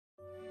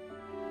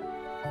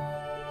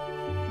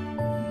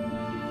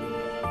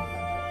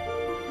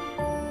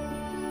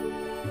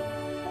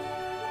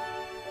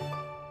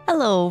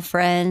Hello,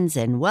 friends,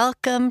 and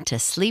welcome to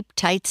Sleep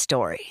Tight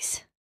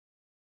Stories.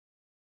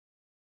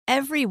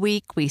 Every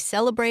week, we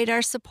celebrate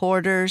our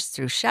supporters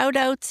through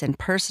shout-outs and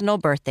personal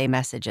birthday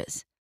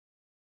messages.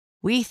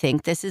 We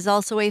think this is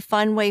also a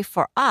fun way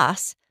for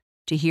us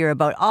to hear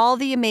about all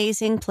the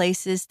amazing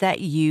places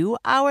that you,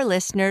 our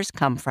listeners,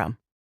 come from.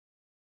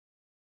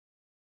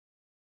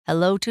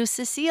 Hello to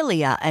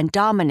Cecilia and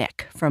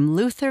Dominic from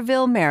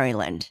Lutherville,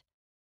 Maryland.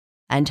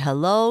 And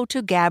hello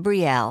to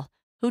Gabrielle,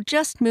 who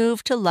just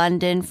moved to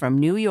London from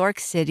New York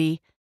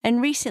City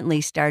and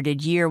recently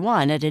started year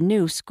 1 at a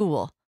new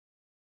school.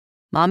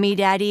 Mommy,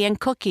 Daddy, and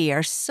Cookie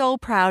are so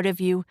proud of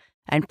you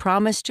and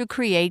promise to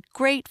create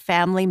great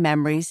family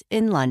memories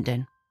in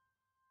London.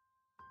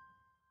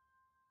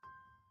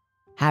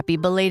 Happy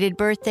belated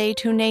birthday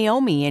to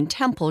Naomi in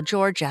Temple,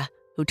 Georgia,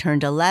 who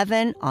turned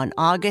 11 on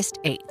August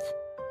 8th.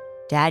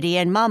 Daddy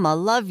and Mama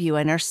love you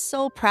and are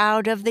so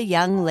proud of the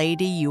young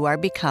lady you are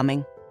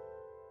becoming.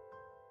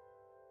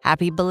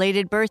 Happy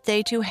belated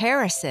birthday to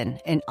Harrison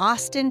in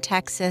Austin,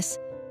 Texas,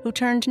 who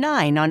turned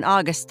 9 on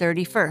August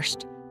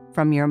 31st,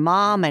 from your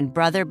mom and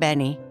brother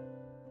Benny.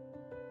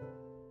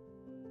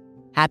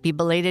 Happy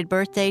belated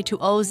birthday to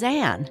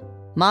Ozanne.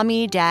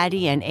 Mommy,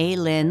 Daddy, and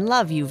Aylin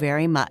love you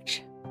very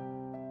much.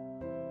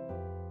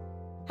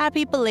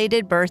 Happy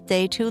belated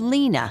birthday to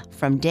Lena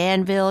from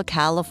Danville,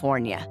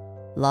 California.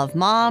 Love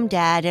Mom,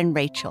 Dad, and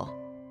Rachel.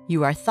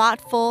 You are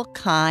thoughtful,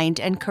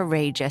 kind, and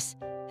courageous,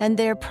 and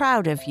they're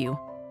proud of you.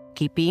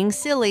 Keep being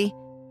silly.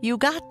 You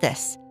got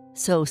this.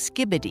 So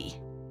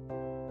skibbity.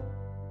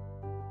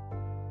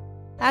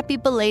 Happy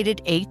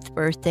belated 8th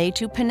birthday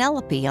to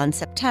Penelope on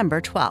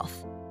September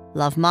 12th.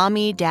 Love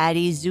Mommy,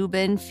 Daddy,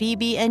 Zubin,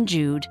 Phoebe, and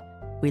Jude.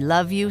 We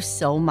love you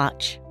so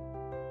much.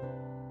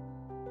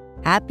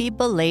 Happy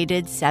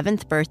belated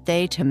 7th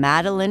birthday to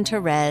Madeline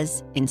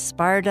Therese in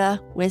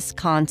Sparta,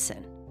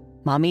 Wisconsin.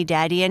 Mommy,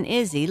 Daddy, and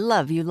Izzy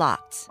love you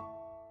lots.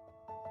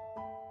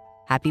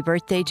 Happy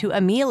birthday to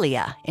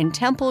Amelia in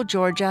Temple,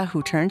 Georgia,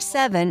 who turned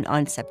 7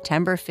 on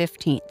September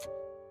 15th.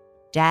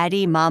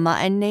 Daddy, Mama,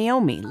 and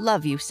Naomi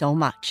love you so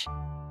much.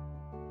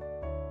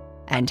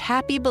 And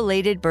happy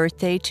belated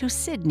birthday to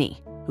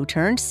Sydney, who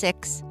turned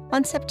 6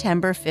 on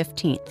September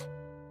 15th.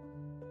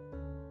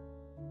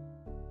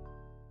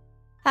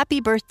 Happy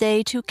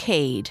birthday to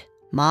Cade.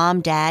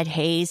 Mom, Dad,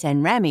 Hayes,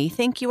 and Remy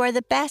think you are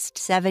the best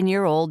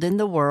 7-year-old in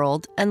the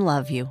world and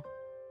love you.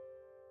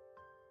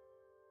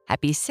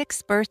 Happy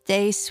 6th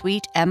birthday,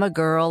 sweet Emma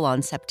girl,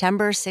 on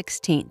September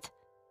 16th.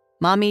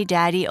 Mommy,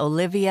 Daddy,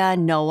 Olivia,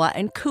 Noah,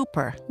 and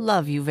Cooper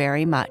love you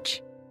very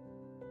much.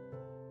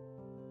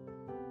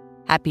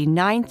 Happy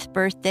 9th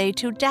birthday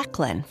to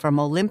Declan from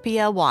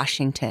Olympia,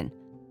 Washington.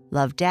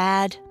 Love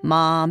Dad,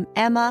 Mom,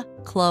 Emma,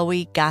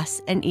 Chloe, Gus,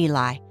 and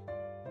Eli.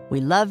 We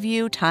love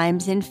you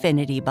times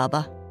infinity,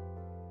 Bubba.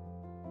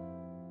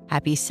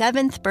 Happy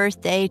 7th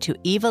birthday to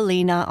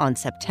Evelina on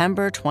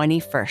September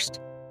 21st.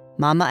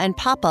 Mama and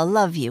Papa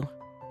love you.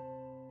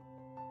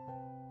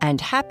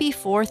 And happy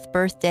 4th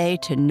birthday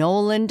to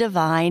Nolan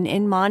Devine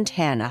in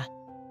Montana.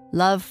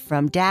 Love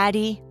from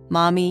Daddy,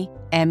 Mommy,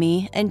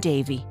 Emmy, and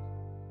Davy.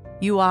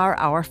 You are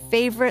our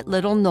favorite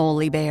little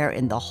Noli bear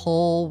in the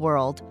whole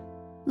world.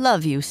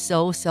 Love you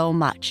so, so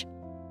much.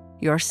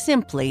 You're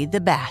simply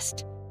the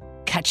best.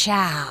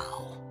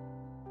 Ka-chow!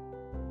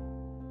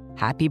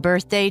 Happy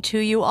birthday to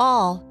you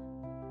all.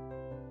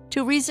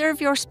 To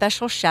reserve your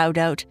special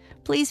shout-out,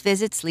 please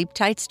visit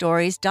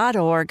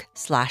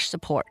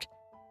sleeptightstories.org/support.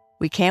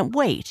 We can't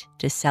wait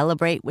to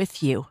celebrate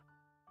with you.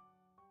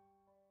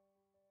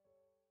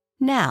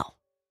 Now,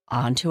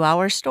 on to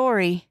our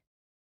story.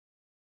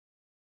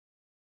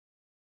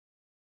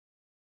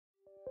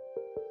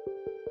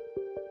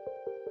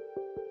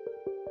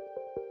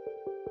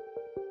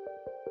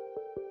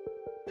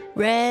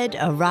 Red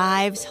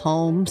arrives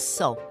home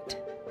soaked.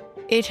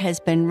 It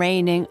has been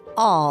raining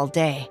all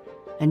day,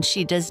 and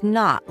she does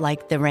not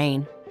like the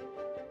rain.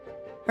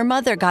 Her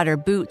mother got her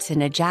boots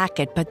and a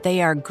jacket, but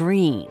they are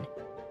green.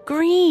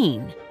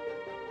 Green!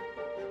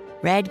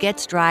 Red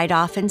gets dried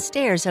off and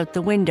stares out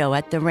the window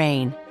at the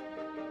rain.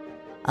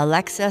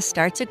 Alexa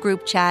starts a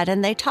group chat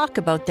and they talk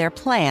about their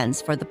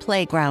plans for the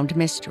playground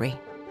mystery.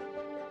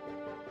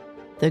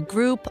 The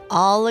group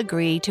all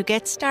agree to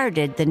get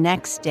started the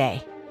next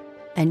day.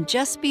 And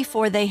just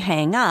before they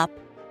hang up,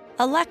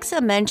 Alexa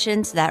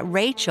mentions that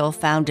Rachel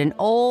found an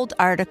old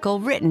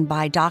article written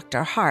by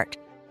Dr. Hart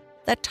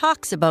that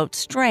talks about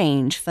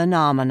strange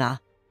phenomena.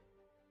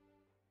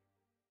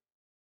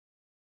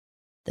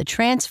 The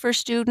Transfer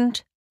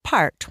Student,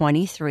 Part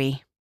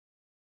 23.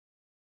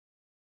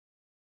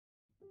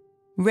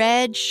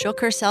 Red shook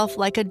herself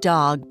like a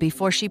dog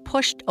before she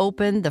pushed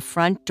open the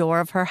front door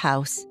of her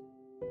house.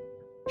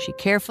 She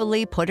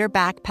carefully put her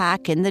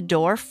backpack in the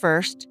door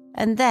first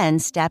and then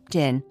stepped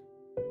in,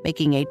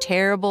 making a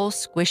terrible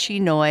squishy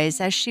noise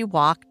as she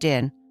walked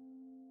in.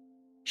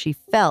 She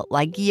felt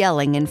like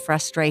yelling in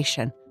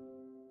frustration.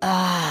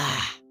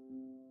 Ah!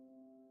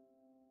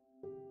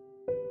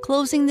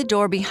 Closing the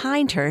door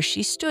behind her,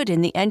 she stood in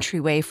the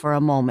entryway for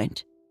a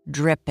moment,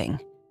 dripping.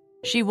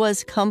 She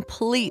was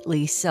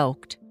completely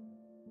soaked.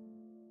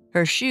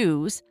 Her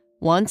shoes,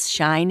 once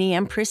shiny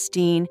and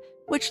pristine,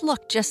 which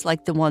looked just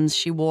like the ones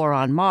she wore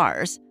on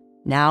Mars,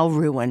 now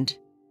ruined.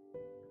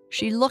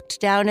 She looked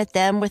down at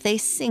them with a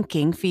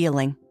sinking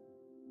feeling.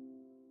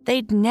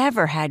 They'd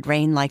never had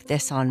rain like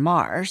this on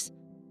Mars.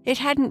 It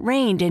hadn't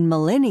rained in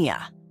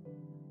millennia.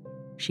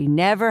 She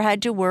never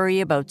had to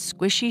worry about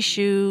squishy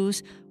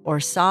shoes or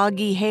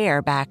soggy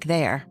hair back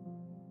there.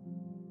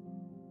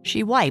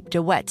 She wiped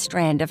a wet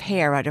strand of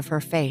hair out of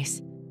her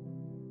face.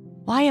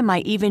 Why am I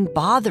even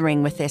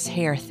bothering with this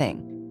hair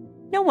thing?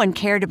 No one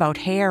cared about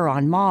hair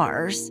on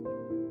Mars.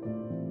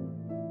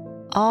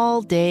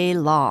 All day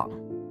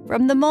long,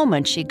 from the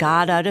moment she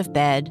got out of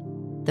bed,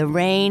 the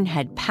rain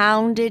had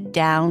pounded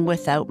down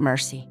without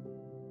mercy.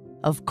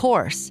 Of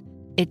course,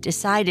 it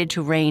decided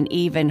to rain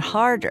even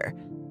harder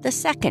the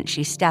second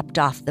she stepped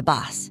off the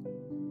bus.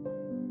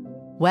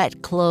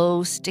 Wet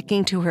clothes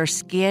sticking to her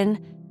skin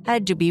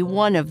had to be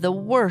one of the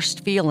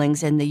worst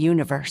feelings in the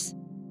universe.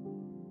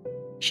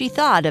 She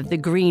thought of the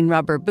green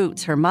rubber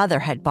boots her mother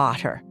had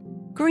bought her,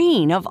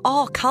 green of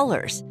all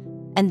colors,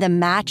 and the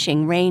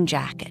matching rain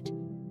jacket.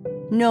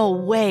 No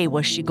way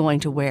was she going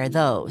to wear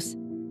those.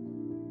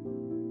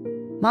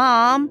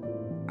 "Mom,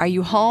 are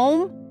you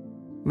home?"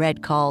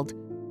 Red called,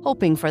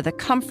 hoping for the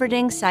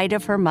comforting sight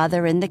of her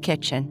mother in the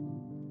kitchen.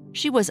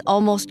 She was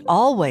almost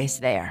always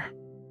there.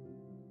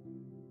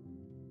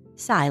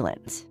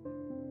 Silence.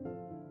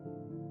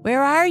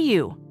 "Where are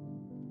you?"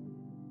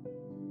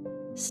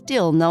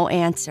 Still no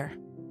answer.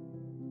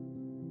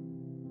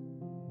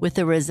 With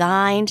a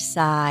resigned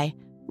sigh,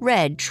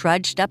 Red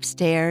trudged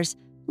upstairs,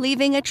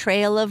 leaving a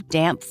trail of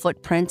damp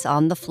footprints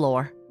on the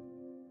floor.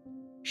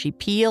 She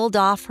peeled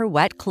off her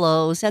wet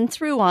clothes and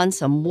threw on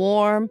some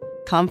warm,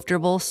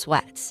 comfortable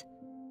sweats.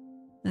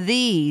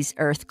 These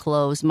earth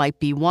clothes might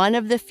be one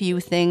of the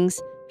few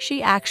things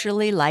she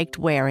actually liked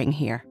wearing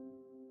here.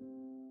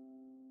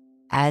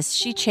 As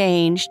she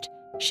changed,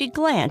 she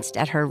glanced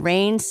at her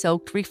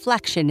rain-soaked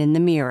reflection in the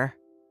mirror.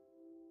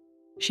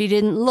 She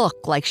didn't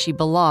look like she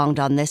belonged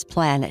on this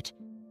planet,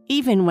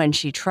 even when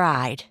she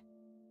tried.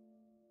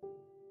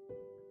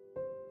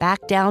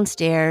 Back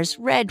downstairs,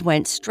 Red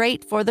went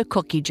straight for the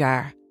cookie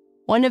jar,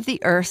 one of the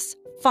Earth's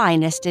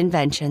finest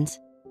inventions.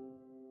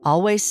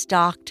 Always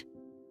stocked,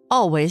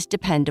 always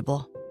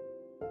dependable.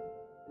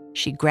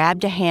 She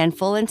grabbed a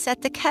handful and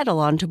set the kettle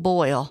on to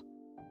boil.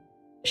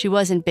 She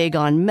wasn't big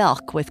on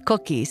milk with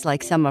cookies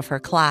like some of her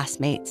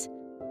classmates.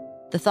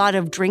 The thought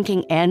of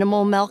drinking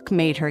animal milk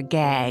made her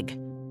gag.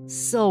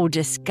 So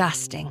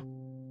disgusting.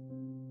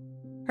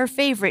 Her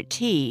favorite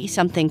tea,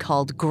 something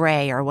called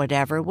gray or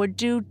whatever, would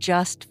do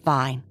just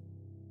fine.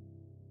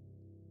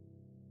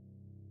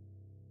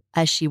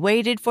 As she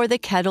waited for the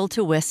kettle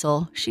to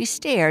whistle, she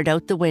stared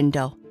out the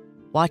window,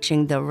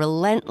 watching the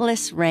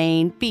relentless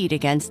rain beat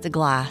against the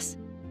glass.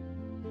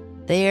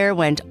 There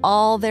went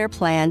all their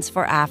plans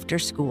for after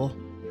school.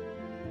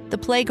 The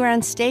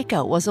playground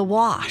stakeout was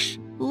awash,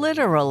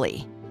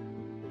 literally.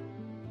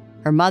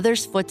 Her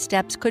mother's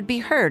footsteps could be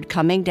heard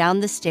coming down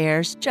the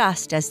stairs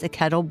just as the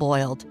kettle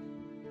boiled.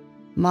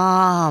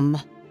 "Mom,"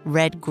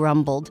 Red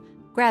grumbled,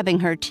 grabbing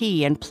her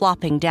tea and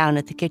plopping down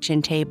at the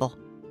kitchen table.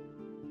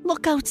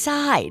 "Look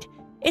outside.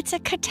 It's a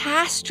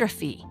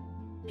catastrophe.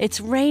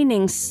 It's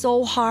raining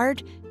so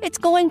hard, it's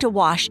going to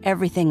wash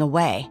everything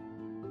away.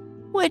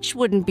 Which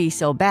wouldn't be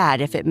so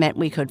bad if it meant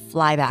we could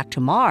fly back to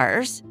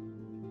Mars."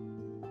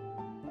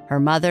 Her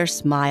mother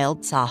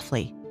smiled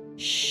softly.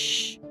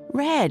 "Shh,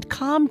 Red,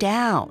 calm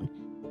down.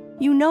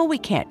 You know we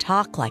can't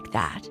talk like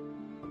that.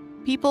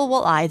 People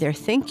will either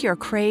think you're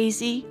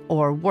crazy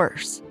or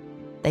worse.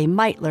 They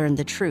might learn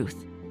the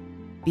truth.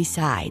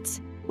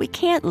 Besides, we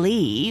can't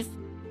leave."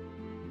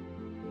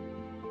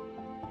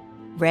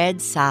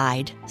 Red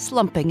sighed,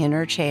 slumping in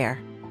her chair.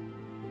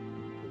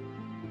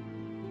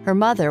 Her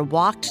mother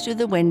walked to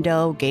the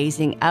window,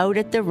 gazing out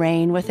at the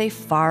rain with a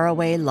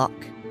faraway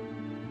look.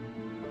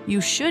 "You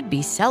should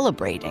be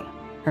celebrating,"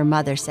 her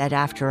mother said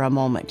after a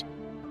moment.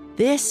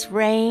 "This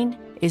rain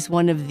is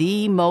one of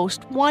the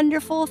most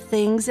wonderful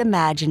things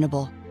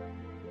imaginable.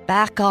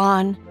 Back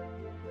on..."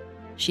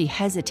 She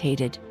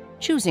hesitated,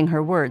 choosing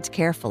her words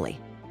carefully.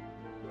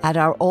 "At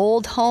our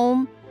old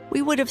home,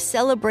 we would have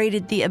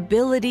celebrated the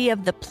ability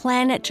of the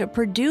planet to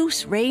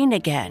produce rain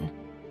again,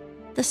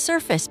 the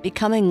surface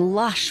becoming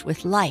lush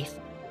with life,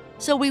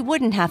 so we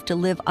wouldn't have to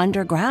live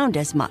underground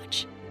as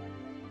much."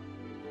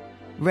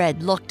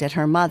 Red looked at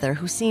her mother,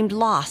 who seemed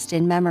lost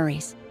in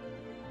memories.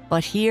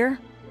 "But here,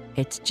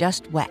 it's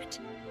just wet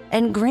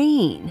and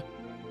green."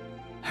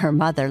 Her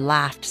mother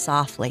laughed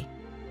softly.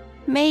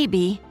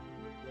 "Maybe,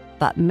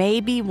 but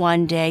maybe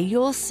one day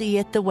you'll see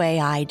it the way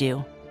I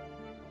do."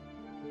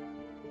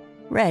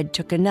 Red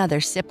took another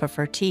sip of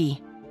her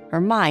tea,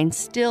 her mind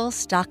still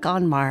stuck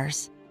on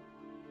Mars.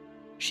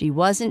 She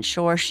wasn't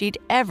sure she'd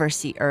ever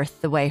see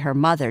Earth the way her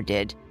mother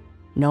did,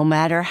 no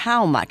matter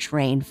how much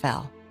rain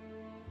fell.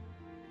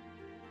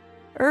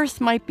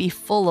 Earth might be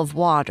full of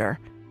water,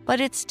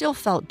 but it still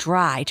felt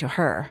dry to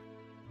her,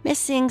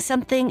 missing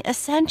something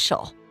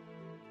essential.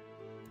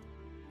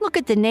 "Look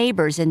at the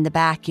neighbors in the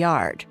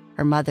backyard,"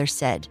 her mother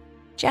said,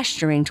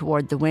 gesturing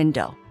toward the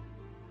window.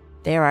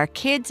 "There are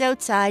kids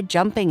outside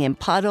jumping in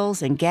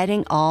puddles and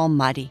getting all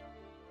muddy.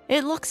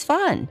 It looks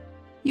fun.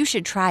 You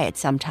should try it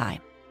sometime.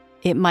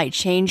 It might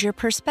change your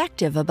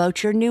perspective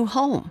about your new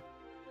home."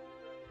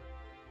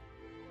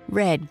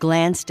 Red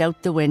glanced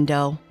out the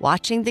window,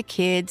 watching the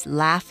kids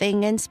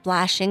laughing and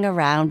splashing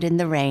around in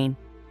the rain.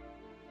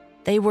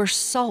 They were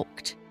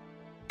soaked,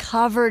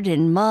 covered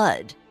in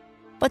mud,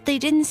 but they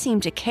didn't seem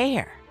to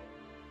care.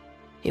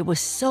 It was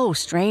so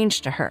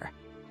strange to her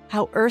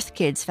how Earth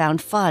kids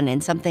found fun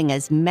in something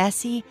as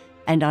messy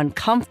and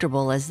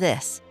uncomfortable as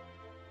this.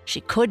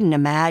 She couldn't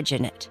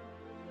imagine it.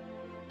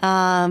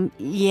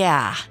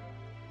 Yeah.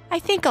 I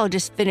think I'll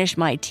just finish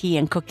my tea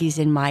and cookies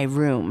in my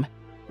room,"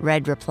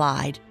 Red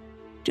replied,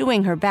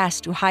 doing her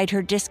best to hide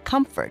her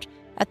discomfort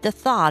at the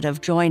thought of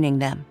joining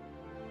them.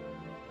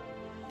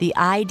 The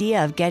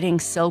idea of getting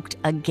soaked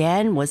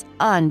again was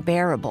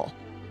unbearable,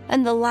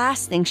 and the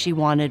last thing she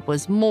wanted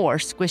was more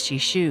squishy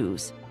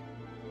shoes.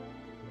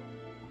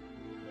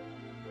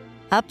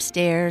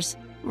 Upstairs,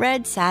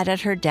 Red sat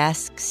at her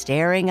desk,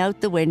 staring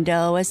out the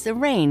window as the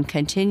rain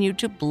continued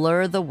to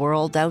blur the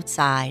world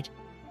outside.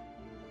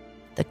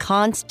 The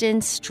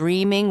constant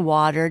streaming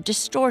water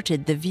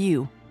distorted the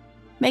view,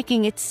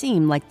 making it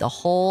seem like the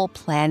whole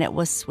planet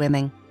was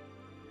swimming.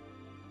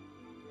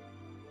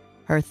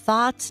 Her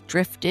thoughts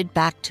drifted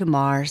back to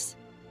Mars.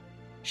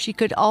 She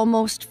could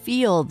almost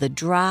feel the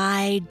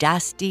dry,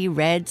 dusty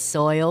red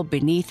soil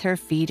beneath her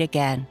feet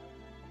again.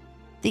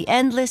 The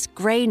endless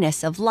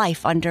grayness of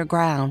life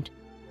underground.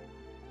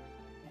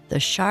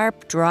 The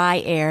sharp, dry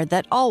air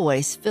that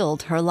always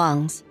filled her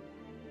lungs.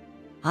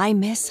 "I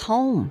miss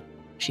home,"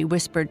 she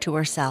whispered to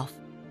herself.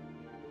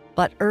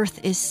 "But Earth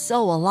is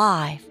so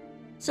alive,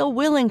 so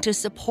willing to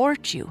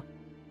support you.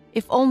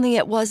 If only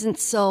it wasn't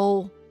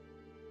so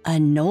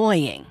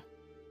annoying."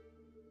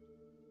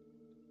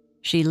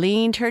 She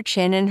leaned her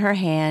chin in her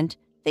hand,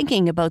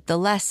 thinking about the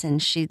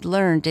lessons she'd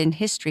learned in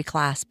history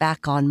class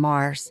back on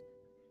Mars.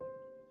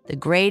 The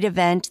great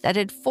event that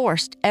had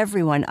forced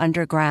everyone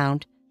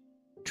underground,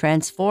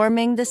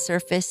 transforming the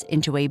surface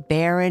into a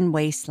barren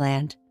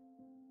wasteland.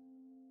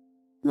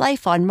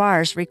 Life on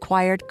Mars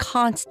required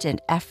constant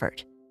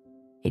effort,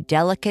 a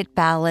delicate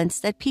balance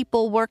that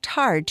people worked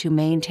hard to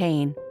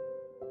maintain.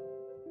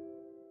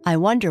 "I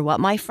wonder what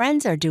my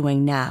friends are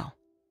doing now."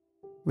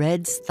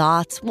 Red's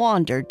thoughts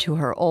wandered to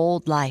her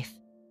old life.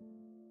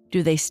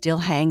 Do they still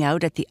hang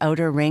out at the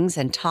outer rings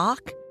and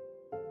talk?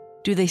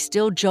 Do they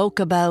still joke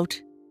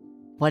about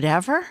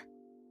whatever?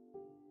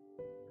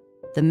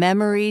 The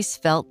memories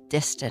felt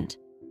distant,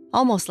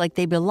 almost like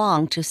they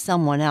belonged to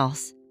someone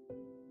else.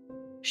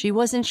 She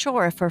wasn't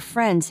sure if her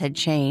friends had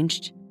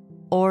changed,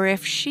 or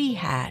if she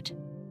had.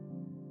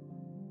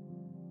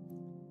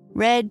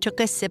 Red took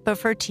a sip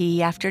of her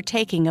tea after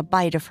taking a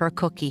bite of her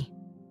cookie.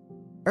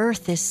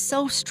 Earth is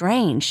so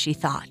strange, she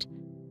thought,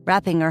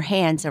 wrapping her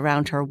hands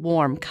around her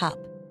warm cup.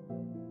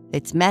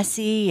 It's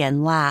messy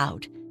and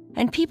loud,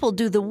 and people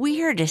do the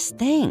weirdest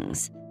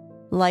things,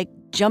 like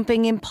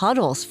jumping in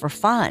puddles for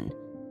fun.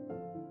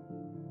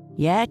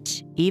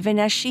 Yet, even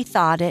as she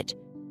thought it,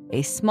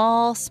 a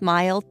small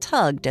smile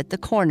tugged at the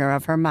corner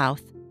of her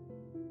mouth.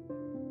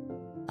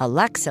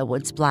 Alexa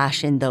would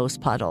splash in those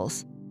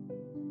puddles.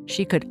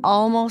 She could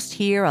almost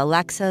hear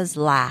Alexa's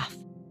laugh,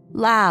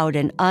 loud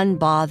and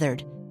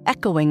unbothered,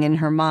 echoing in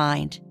her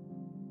mind.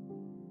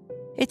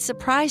 It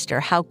surprised her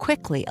how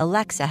quickly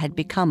Alexa had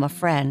become a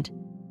friend.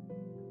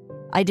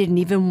 "I didn't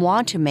even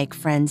want to make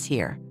friends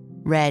here,"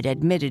 Red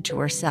admitted to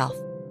herself.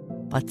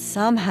 But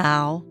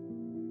somehow...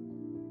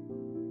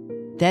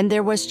 Then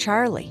there was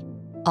Charlie,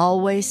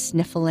 always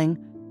sniffling,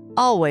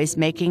 always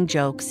making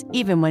jokes,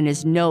 even when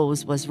his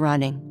nose was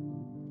running.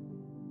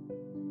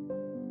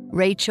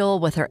 Rachel,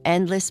 with her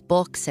endless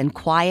books and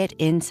quiet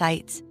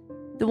insights,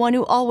 the one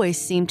who always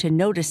seemed to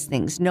notice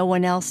things no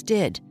one else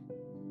did.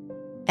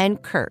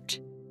 And Kurt,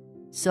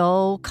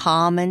 so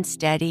calm and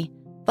steady,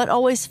 but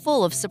always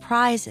full of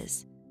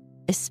surprises,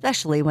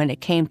 especially when it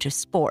came to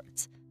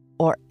sports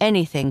or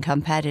anything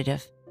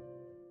competitive.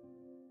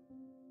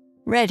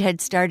 Red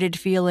had started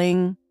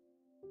feeling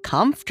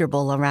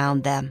comfortable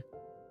around them,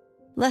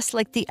 less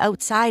like the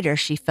outsider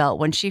she felt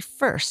when she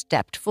first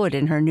stepped foot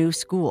in her new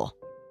school.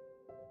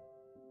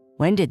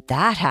 When did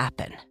that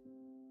happen?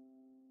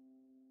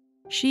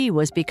 She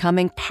was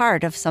becoming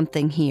part of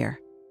something here.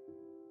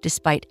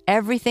 Despite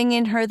everything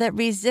in her that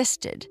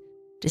resisted,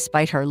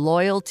 despite her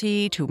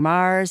loyalty to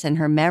Mars and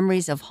her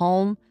memories of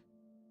home,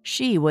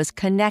 she was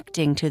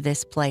connecting to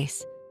this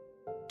place,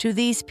 to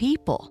these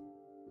people.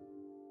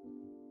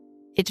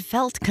 It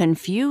felt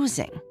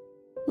confusing,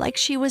 like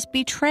she was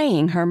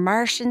betraying her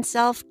Martian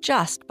self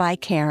just by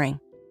caring.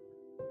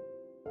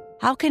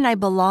 How can I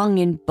belong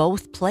in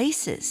both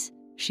places?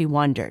 She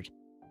wondered.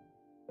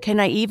 Can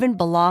I even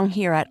belong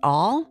here at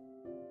all?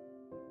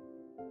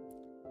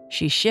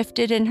 She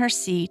shifted in her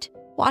seat,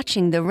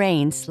 watching the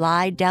rain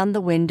slide down the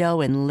window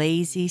in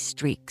lazy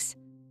streaks.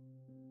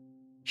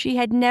 She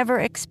had never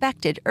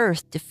expected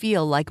Earth to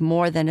feel like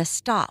more than a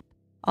stop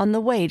on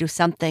the way to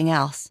something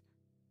else.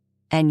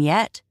 And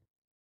yet,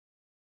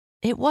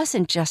 it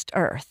wasn't just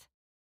Earth.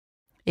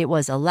 It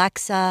was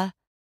Alexa,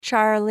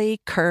 Charlie,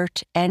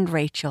 Kurt, and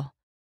Rachel.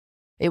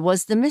 It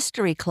was the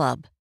Mystery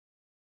Club,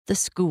 the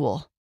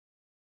school,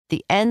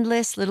 the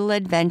endless little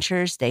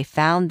adventures they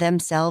found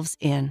themselves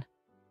in.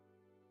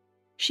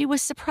 She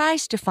was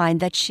surprised to find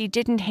that she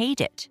didn't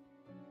hate it.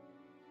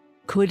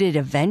 Could it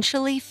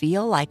eventually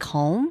feel like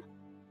home?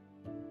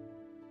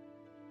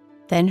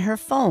 Then her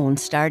phone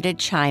started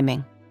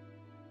chiming.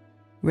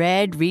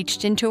 Red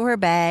reached into her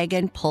bag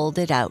and pulled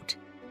it out.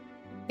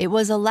 It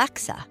was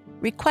Alexa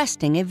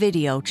requesting a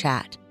video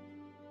chat.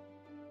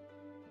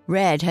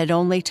 Red had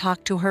only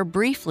talked to her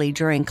briefly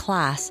during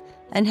class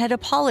and had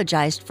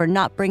apologized for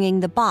not bringing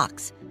the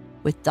box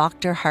with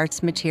Dr.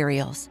 Hart's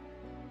materials.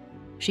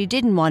 She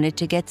didn't want it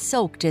to get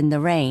soaked in the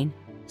rain,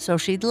 so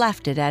she'd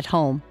left it at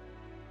home.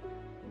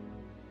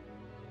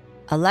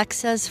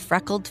 Alexa's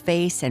freckled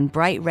face and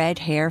bright red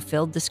hair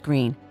filled the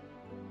screen.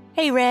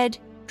 "Hey, Red,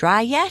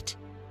 dry yet?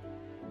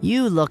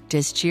 You looked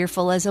as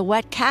cheerful as a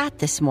wet cat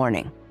this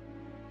morning.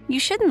 You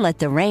shouldn't let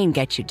the rain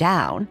get you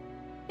down.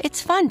 It's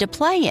fun to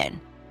play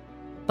in.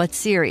 But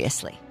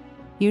seriously,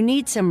 you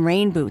need some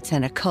rain boots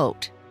and a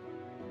coat."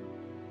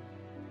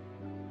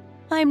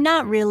 "I'm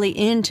not really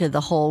into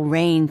the whole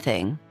rain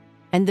thing.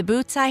 And the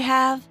boots I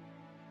have?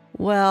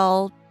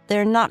 Well,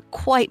 they're not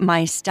quite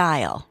my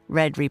style,"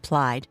 Red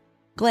replied,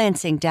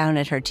 glancing down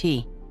at her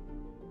tea.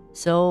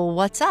 "So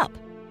what's up?"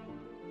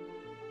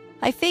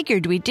 "I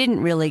figured we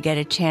didn't really get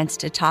a chance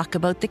to talk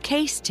about the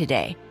case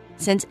today,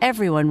 since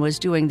everyone was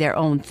doing their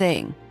own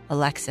thing,"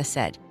 Alexa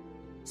said.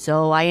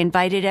 "So I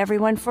invited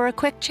everyone for a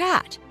quick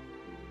chat."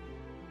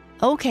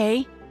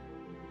 "Okay.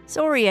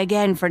 Sorry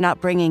again for not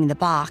bringing the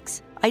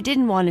box. I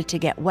didn't want it to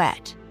get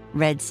wet,"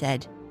 Red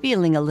said,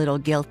 feeling a little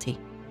guilty.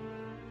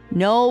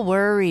 "No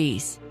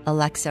worries,"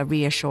 Alexa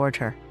reassured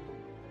her.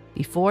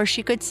 Before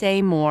she could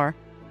say more,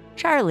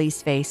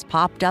 Charlie's face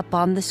popped up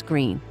on the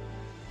screen,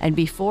 and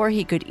before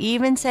he could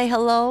even say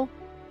hello,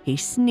 he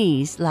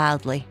sneezed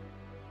loudly.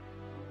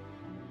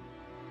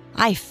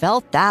 "I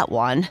felt that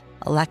one,"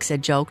 Alexa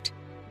joked.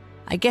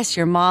 "I guess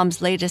your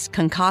mom's latest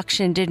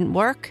concoction didn't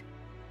work?"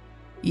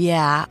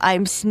 "Yeah,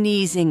 I'm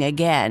sneezing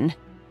again,"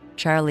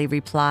 Charlie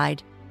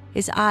replied,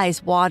 his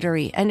eyes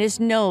watery and his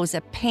nose a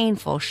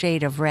painful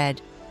shade of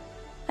red.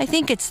 "I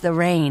think it's the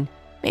rain.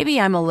 Maybe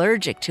I'm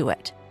allergic to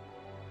it."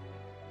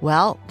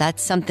 "Well,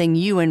 that's something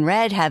you and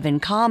Red have in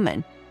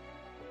common.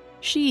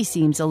 She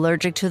seems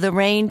allergic to the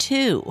rain,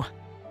 too,"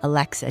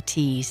 Alexa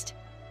teased.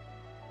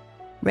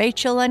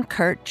 Rachel and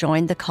Kurt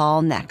joined the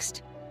call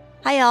next.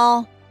 "Hi,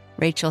 all,"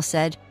 Rachel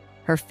said,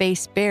 her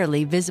face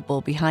barely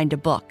visible behind a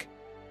book.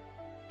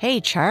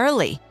 "Hey,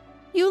 Charlie,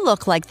 you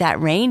look like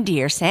that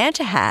reindeer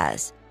Santa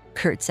has,"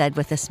 Kurt said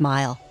with a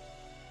smile.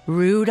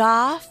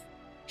 "Rudolph?"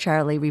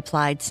 Charlie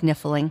replied,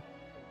 sniffling.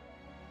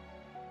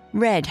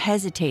 Red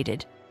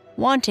hesitated,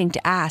 wanting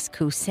to ask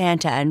who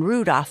Santa and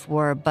Rudolph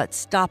were, but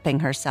stopping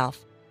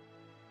herself.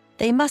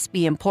 They must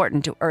be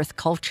important to Earth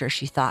culture,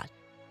 she thought,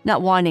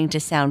 not wanting to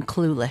sound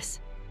clueless.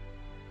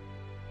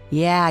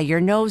 "Yeah,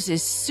 your nose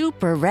is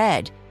super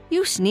red.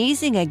 You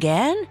sneezing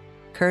again?"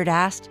 Kurt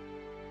asked.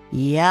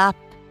 "Yup,"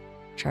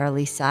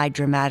 Charlie sighed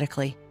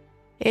dramatically.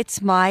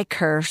 "It's my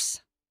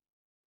curse."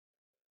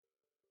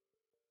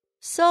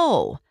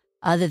 "So,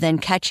 other than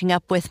catching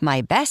up with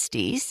my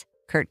besties,"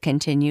 Kurt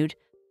continued,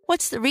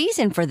 "what's the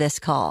reason for this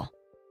call?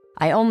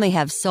 I only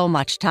have so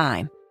much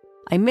time.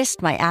 I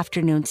missed my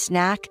afternoon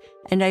snack,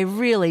 and I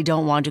really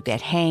don't want to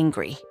get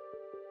hangry."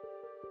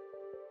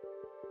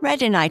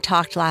 "Red and I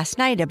talked last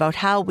night about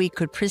how we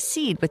could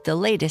proceed with the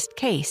latest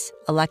case,"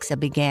 Alexa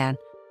began,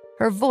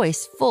 her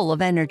voice full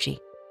of energy.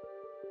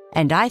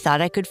 "And I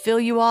thought I could fill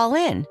you all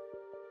in.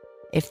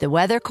 If the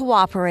weather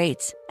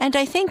cooperates, and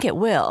I think it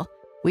will,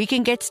 we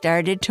can get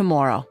started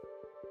tomorrow."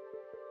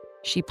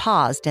 She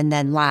paused and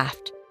then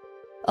laughed.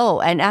 "Oh,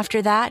 and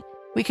after that,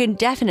 we can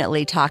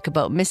definitely talk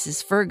about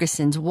Mrs.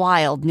 Ferguson's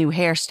wild new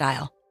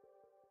hairstyle."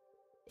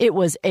 "It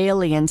was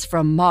aliens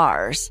from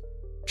Mars,"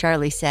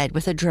 Charlie said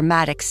with a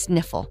dramatic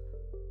sniffle.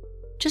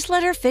 "Just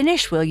let her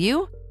finish, will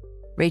you?"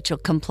 Rachel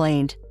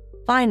complained,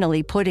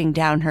 finally putting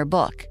down her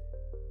book.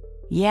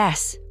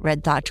 "Yes,"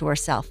 Red thought to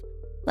herself,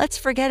 "let's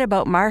forget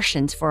about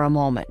Martians for a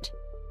moment."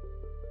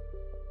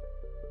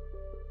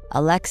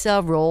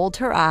 Alexa rolled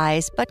her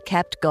eyes but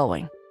kept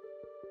going.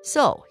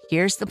 "So,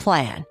 here's the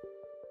plan.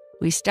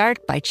 We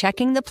start by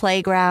checking the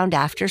playground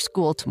after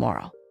school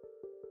tomorrow.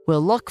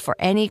 We'll look for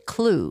any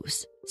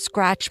clues,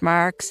 scratch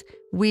marks,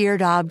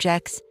 weird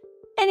objects,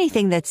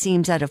 anything that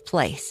seems out of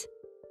place.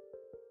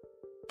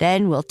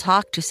 Then we'll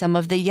talk to some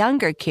of the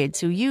younger kids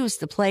who use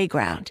the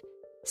playground,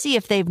 see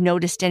if they've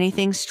noticed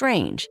anything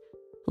strange,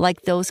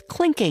 like those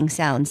clinking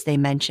sounds they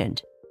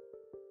mentioned.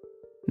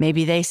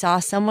 Maybe they saw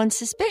someone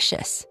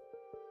suspicious."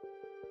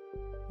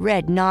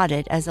 Red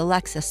nodded as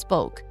Alexa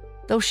spoke,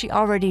 though she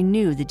already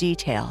knew the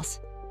details.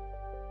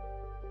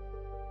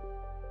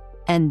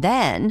 "And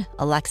then,"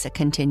 Alexa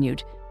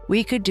continued,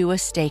 "we could do a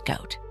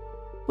stakeout.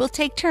 We'll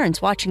take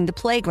turns watching the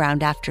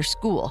playground after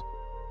school,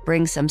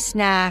 bring some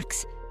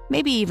snacks,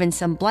 maybe even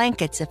some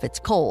blankets if it's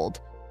cold,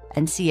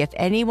 and see if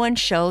anyone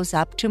shows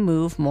up to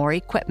move more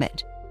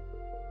equipment.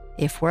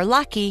 If we're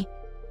lucky,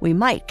 we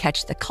might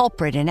catch the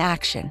culprit in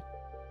action.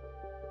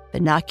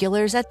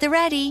 Binoculars at the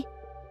ready,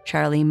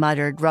 Charlie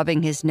muttered,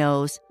 rubbing his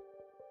nose.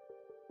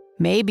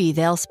 Maybe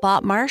they'll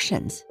spot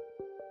Martians.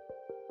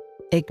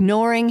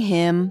 Ignoring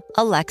him,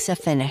 Alexa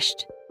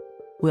finished.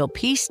 We'll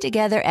piece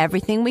together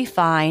everything we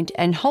find,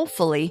 and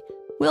hopefully,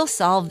 we'll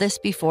solve this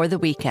before the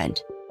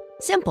weekend.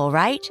 Simple,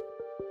 right?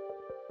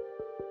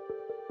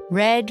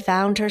 Red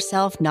found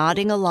herself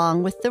nodding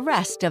along with the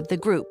rest of the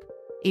group,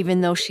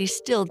 even though she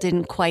still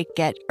didn't quite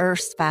get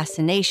Earth's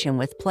fascination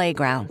with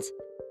playgrounds.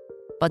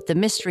 But the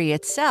mystery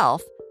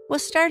itself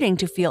was starting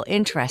to feel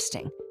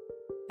interesting,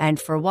 and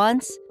for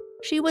once,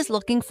 she was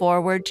looking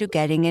forward to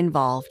getting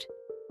involved.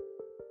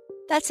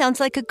 That sounds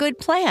like a good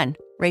plan,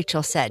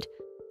 Rachel said,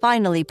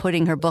 finally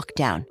putting her book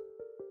down.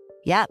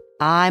 Yep,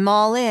 I'm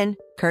all in,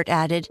 Kurt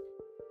added.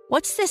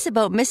 What's this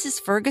about Mrs.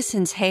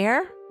 Ferguson's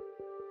hair?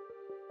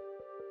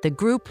 The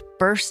group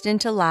burst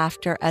into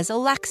laughter as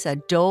Alexa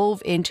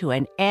dove into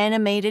an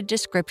animated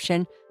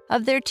description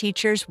of their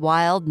teacher's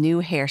wild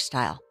new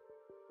hairstyle.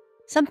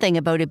 Something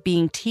about it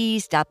being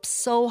teased up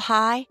so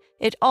high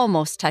it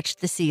almost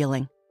touched the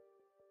ceiling.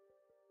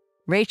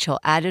 Rachel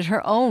added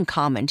her own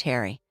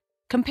commentary,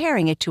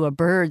 comparing it to a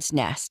bird's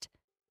nest,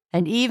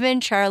 and even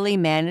Charlie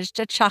managed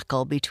a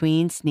chuckle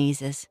between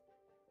sneezes.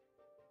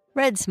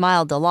 Red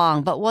smiled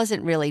along but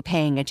wasn't really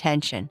paying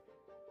attention.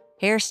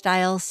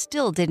 Hairstyles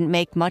still didn't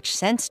make much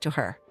sense to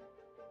her.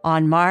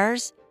 On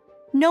Mars,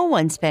 no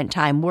one spent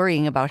time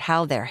worrying about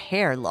how their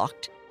hair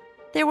looked.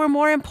 There were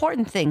more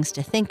important things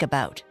to think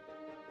about.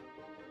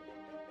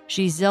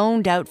 She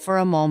zoned out for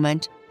a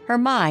moment, her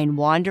mind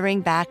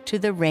wandering back to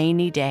the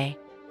rainy day,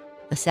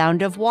 the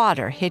sound of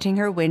water hitting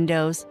her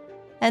windows,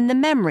 and the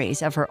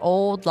memories of her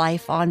old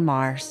life on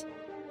Mars.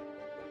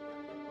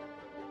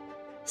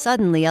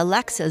 Suddenly,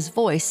 Alexa's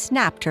voice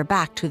snapped her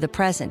back to the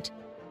present.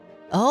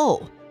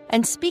 Oh,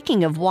 and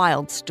speaking of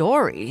wild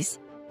stories,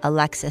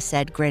 Alexa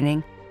said,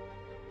 grinning.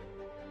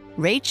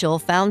 Rachel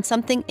found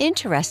something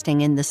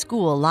interesting in the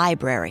school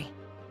library,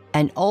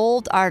 an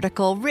old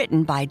article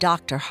written by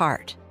Dr.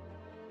 Hart.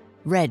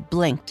 Red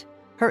blinked.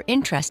 Her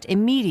interest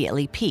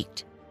immediately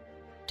piqued.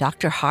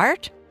 Dr.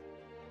 Hart?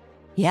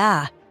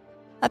 Yeah.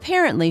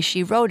 Apparently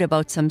she wrote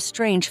about some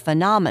strange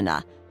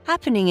phenomena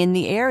happening in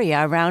the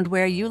area around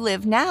where you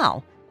live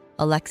now,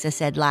 Alexa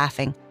said,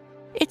 laughing.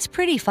 It's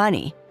pretty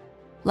funny.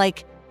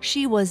 Like,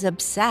 she was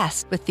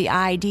obsessed with the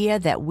idea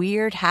that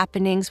weird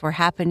happenings were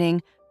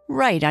happening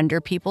right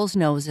under people's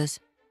noses.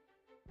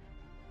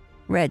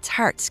 Red's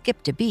heart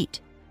skipped a beat.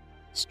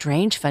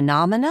 Strange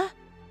phenomena?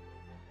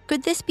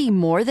 Could this be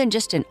more than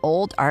just an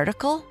old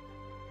article?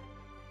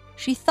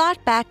 She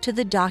thought back to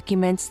the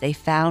documents they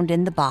found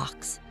in the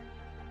box.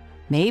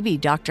 Maybe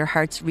Dr.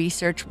 Hart's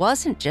research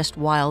wasn't just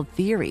wild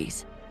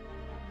theories.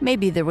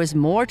 Maybe there was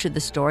more to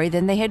the story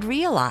than they had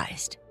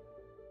realized.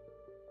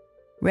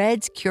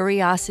 Red's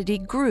curiosity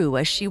grew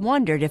as she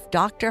wondered if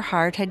Dr.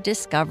 Hart had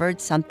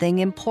discovered something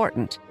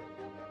important,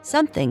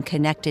 something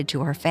connected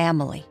to her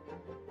family.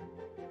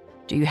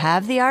 Do you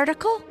have the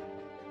article?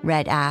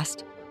 Red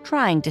asked,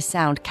 trying to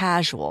sound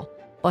casual,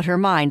 but her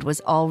mind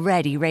was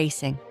already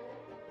racing.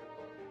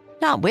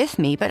 Not with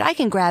me, but I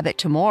can grab it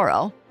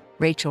tomorrow,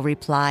 Rachel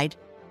replied,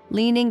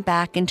 leaning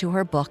back into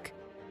her book.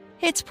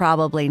 It's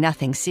probably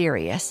nothing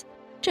serious,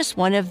 just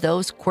one of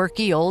those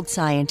quirky old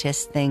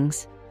scientist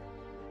things.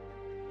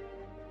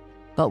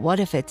 But what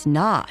if it's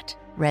not?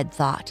 Red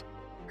thought.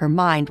 Her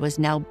mind was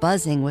now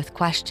buzzing with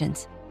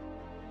questions.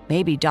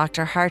 Maybe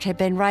Dr. Hart had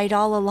been right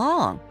all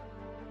along.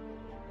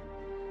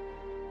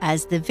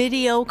 As the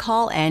video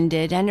call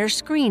ended and her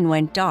screen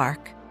went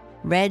dark,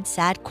 Red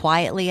sat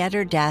quietly at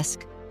her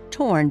desk,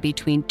 torn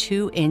between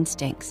two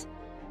instincts.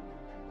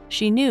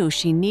 She knew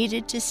she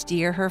needed to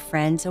steer her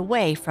friends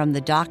away from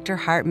the Dr.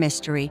 Hart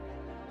mystery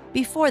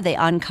before they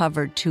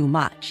uncovered too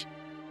much,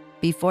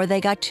 before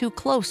they got too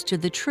close to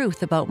the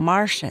truth about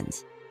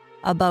Martians,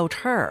 about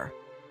her.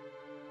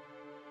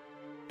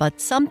 But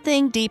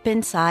something deep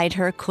inside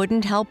her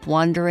couldn't help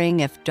wondering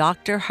if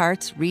Dr.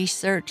 Hart's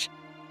research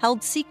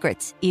held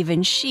secrets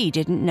even she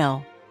didn't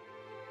know.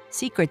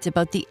 Secrets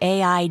about the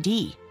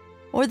AID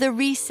or the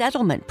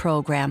resettlement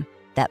program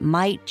that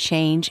might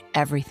change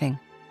everything.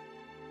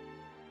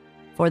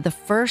 For the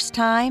first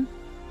time,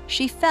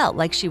 she felt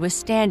like she was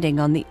standing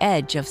on the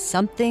edge of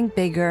something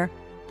bigger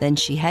than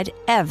she had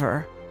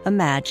ever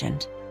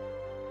imagined.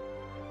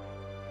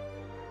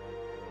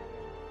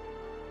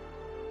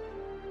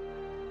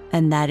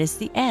 And that is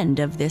the end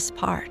of this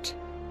part.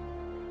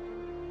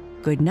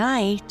 Good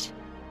night.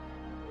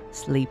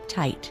 Sleep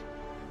tight.